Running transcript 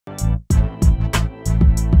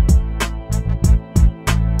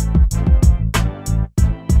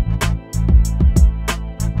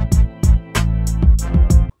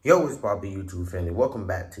Yo, what's poppin' YouTube family? Welcome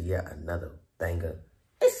back to yet another banger.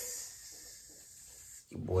 It's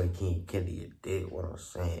your boy King Kendi, you dig what I'm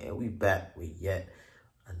saying? And we back with yet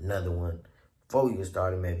another one. Before we get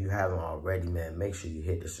started, man, if you haven't already, man, make sure you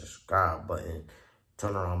hit the subscribe button,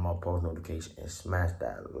 turn on my post notification, and smash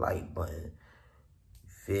that like button. You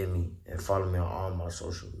feel me? And follow me on all my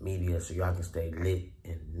social media so y'all can stay lit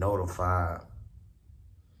and notified.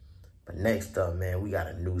 But next up, man, we got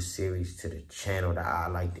a new series to the channel that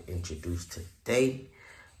I'd like to introduce today.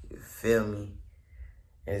 You feel me?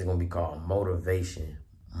 And it's going to be called Motivation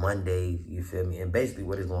Monday. You feel me? And basically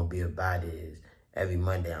what it's going to be about is every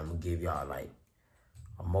Monday I'm going to give y'all like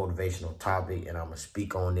a motivational topic and I'm going to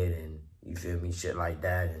speak on it and you feel me? Shit like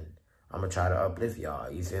that. And I'm going to try to uplift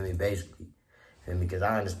y'all. You feel me? Basically. You feel me? Because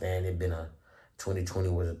I understand 2020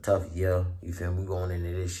 was a tough year. You feel me? We going into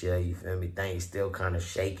this year. You feel me? Things still kind of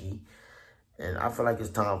shaky. And I feel like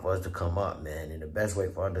it's time for us to come up, man. And the best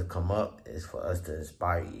way for us to come up is for us to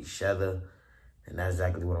inspire each other. And that's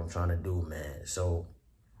exactly what I'm trying to do, man. So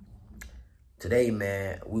today,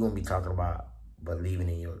 man, we're going to be talking about believing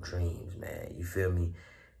in your dreams, man. You feel me?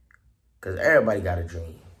 Because everybody got a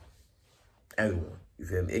dream. Everyone. You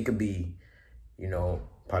feel me? It could be, you know,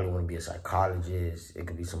 probably want to be a psychologist. It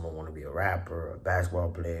could be someone want to be a rapper, a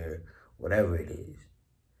basketball player, whatever it is.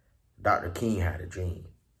 Dr. King had a dream.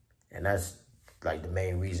 And that's like the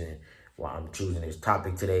main reason why I'm choosing this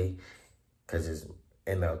topic today, because it's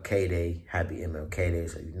MLK Day. Happy MLK Day.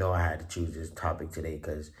 So you know I had to choose this topic today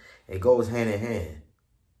because it goes hand in hand.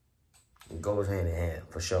 It goes hand in hand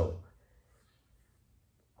for sure.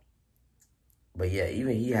 But yeah,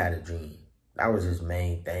 even he had a dream. That was his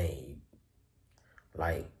main thing.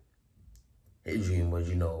 Like, his dream was,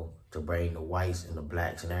 you know, to bring the whites and the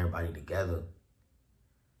blacks and everybody together.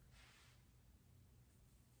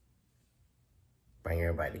 Bring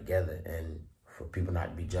everybody together and for people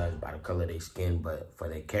not to be judged by the color of their skin, but for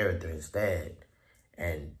their character instead.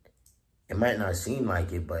 And it might not seem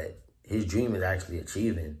like it, but his dream is actually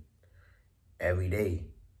achieving every day.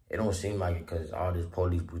 It don't seem like it because all this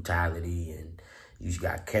police brutality and you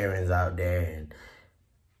got Karens out there and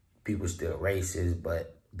people still racist.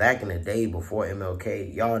 But back in the day before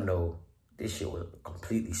MLK, y'all know this shit was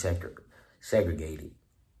completely segregated.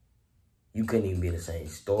 You couldn't even be in the same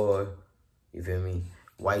store. You feel me?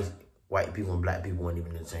 White people and black people weren't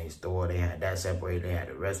even in the same store. They had that separated. They had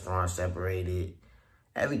the restaurant separated.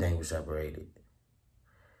 Everything was separated.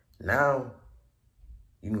 Now,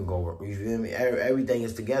 you can go, you feel me? Everything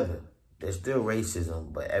is together. There's still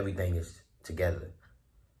racism, but everything is together.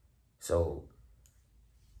 So,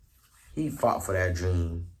 he fought for that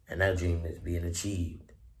dream, and that dream is being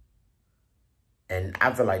achieved. And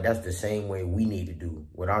I feel like that's the same way we need to do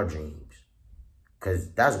with our dreams.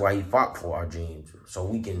 Because that's why he fought for our dreams. So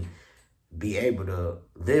we can be able to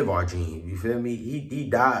live our dreams. You feel me? He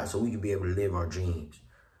died so we can be able to live our dreams.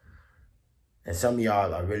 And some of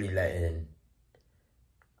y'all are really letting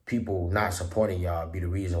people not supporting y'all be the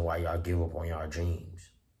reason why y'all give up on y'all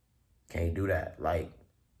dreams. Can't do that. Like,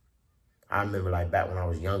 I remember like back when I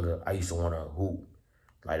was younger, I used to want to hoop.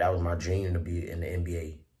 Like that was my dream to be in the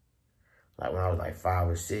NBA. Like when I was like 5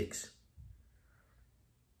 or 6.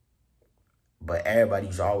 But everybody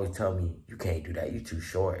used to always tell me, you can't do that. You're too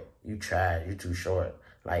short. You trash. You're too short.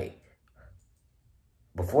 Like,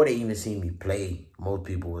 before they even seen me play, most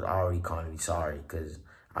people was already calling me sorry because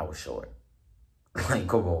I was short. Like,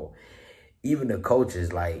 come on. Even the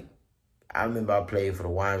coaches, like, I remember I played for the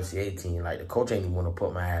YMCA team. Like, the coach ain't even want to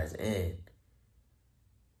put my ass in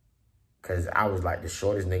because I was, like, the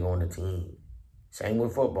shortest nigga on the team. Same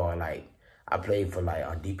with football. Like, I played for, like,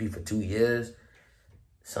 on DP for 2 years.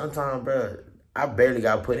 Sometimes, bro, I barely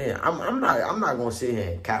got put in. I'm not gonna sit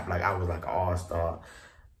here and cap like I was like an all-star.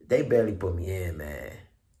 They barely put me in, man.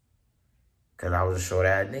 Cause I was a short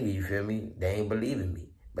ass nigga, you feel me? They ain't believing me.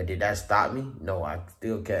 But did that stop me? No, I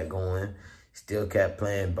still kept going. Still kept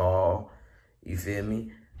playing ball. You feel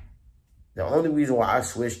me? The only reason why I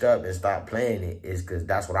switched up and stopped playing it is because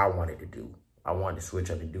that's what I wanted to do. I wanted to switch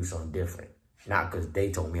up and do something different. Not because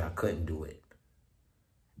they told me I couldn't do it.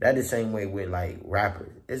 That the same way with, like,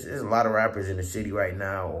 rappers. There's a lot of rappers in the city right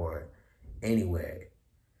now or anywhere.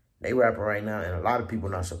 They rapping right now, and a lot of people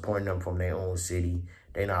not supporting them from their own city.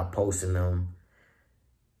 They not posting them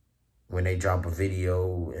when they drop a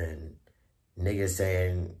video, and niggas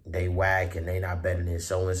saying they whack and they not better than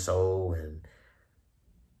so-and-so and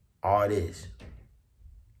all this.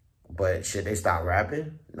 But should they stop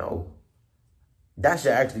rapping? No. That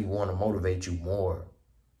should actually want to motivate you more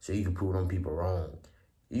so you can prove them people wrong.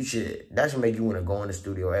 That should make you want to go in the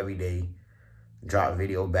studio every day, drop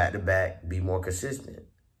video back to back, be more consistent.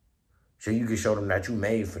 So you can show them that you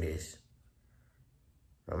made for this.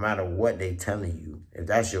 No matter what they telling you. If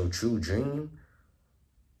that's your true dream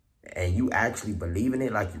and you actually believe in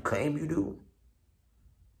it like you claim you do,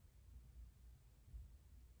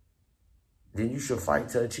 then you should fight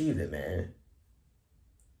to achieve it, man.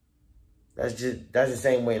 That's the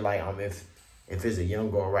same way, like, if it's a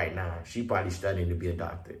young girl right now, she probably studying to be a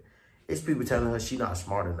doctor. It's people telling her she not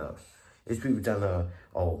smart enough. It's people telling her,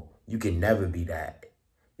 oh, you can never be that.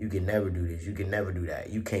 You can never do this. You can never do that.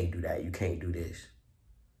 You can't do that. You can't do this.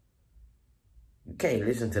 You can't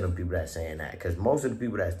listen to them people that's saying that, because most of the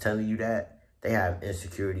people that's telling you that, they have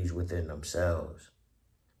insecurities within themselves.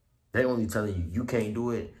 They only telling you you can't do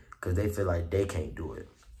it because they feel like they can't do it.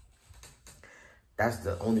 That's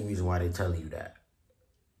the only reason why they're telling you that.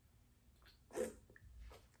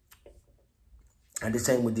 And the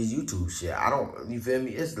same with this YouTube shit. You feel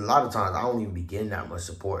me? It's a lot of times I don't even be getting that much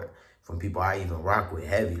support from people I even rock with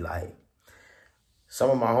heavy. Like,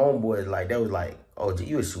 some of my homeboys, like, they was like, oh,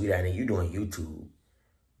 you a sweet ass nigga, you doing YouTube.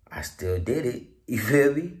 I still did it. You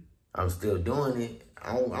feel me? I'm still doing it.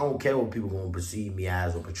 I don't care what people gonna perceive me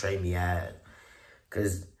as or portray me as.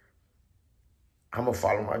 Cause I'm gonna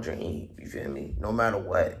follow my dream. You feel me? No matter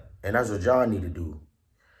what. And that's what y'all need to do.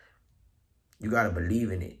 You gotta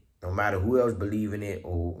believe in it. No matter who else believe in it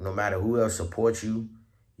or no matter who else supports you,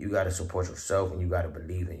 you gotta support yourself and you gotta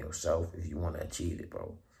believe in yourself if you wanna achieve it,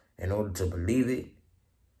 bro. In order to believe it,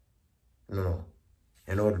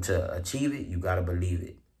 in order to achieve it, you gotta believe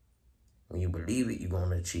it. When you believe it, you're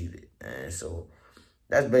gonna achieve it. And so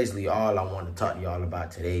that's basically all I want to talk to y'all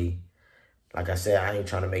about today. Like I said, I ain't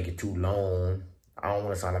trying to make it too long. I don't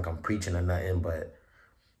want to sound like I'm preaching or nothing, but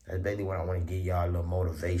that's basically what I want to give y'all, a little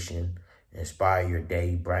motivation, inspire your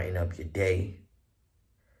day, brighten up your day.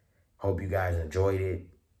 Hope you guys enjoyed it.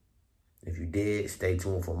 If you did, stay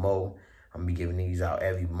tuned for more. I'm going to be giving these out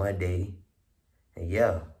every Monday. And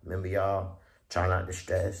yeah, remember y'all, try not to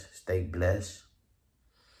stress, stay blessed.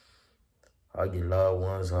 Hug your loved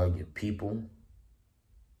ones, hug your people.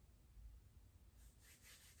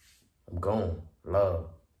 I'm gone. Love.